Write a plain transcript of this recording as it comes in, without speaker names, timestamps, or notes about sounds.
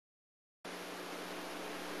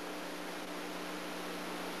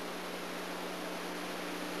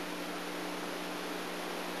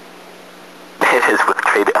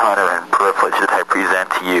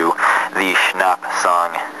present to you the Schnopp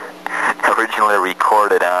Song, originally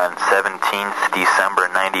recorded on 17th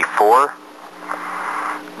December 94.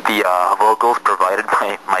 The vocals provided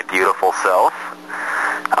by my beautiful self,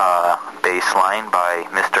 bass line by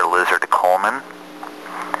Mr. Lizard Coleman,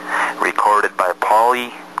 recorded by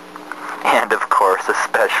Paulie, and of course a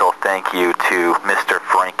special thank you to Mr.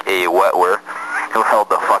 Frank A. Wetwer, who held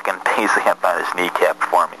the fucking bass amp on his kneecap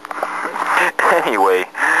for me. Anyway,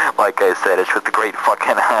 like I said, it's with great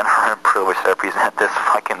fucking honor and privilege to present this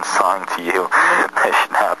fucking song to you, the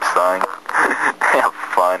Schnopp Song. Have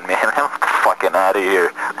fun, man. I'm fucking out of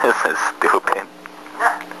here. This is stupid.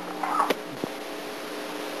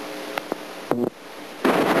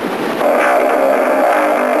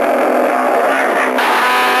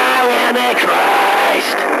 I am a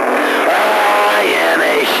Christ. I am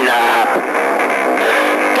a Schnopp.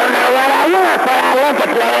 Don't know what I want, but I want to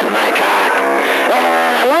play with my cock.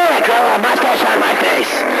 And I want to grow a mustache on my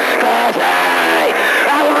face. Cause I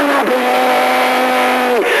wanna be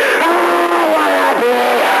a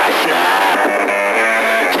Schnopp.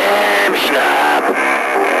 Tim Schnopp.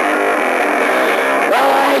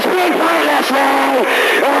 Oh, I speak pointlessly,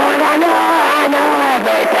 and I know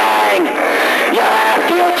everything. You're a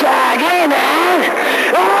future gay man.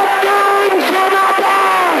 Oh, going to my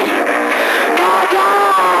day.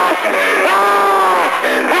 God,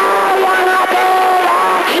 I wanna be a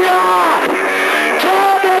Schnopp.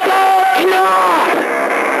 Typical Schnopp.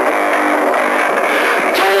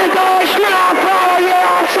 Typical Schnopp for the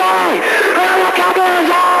USA. On the covers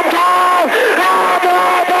of time. I'll be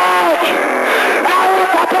back. I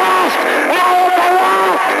want the best. I want the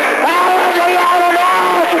left. I want the other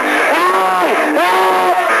night.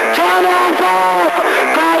 Turn on forth.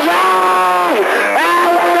 Cause I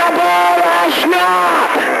wanna be a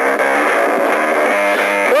Schnopp.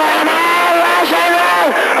 When I was a man,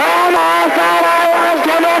 all I thought I was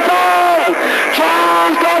to be free.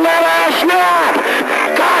 Just another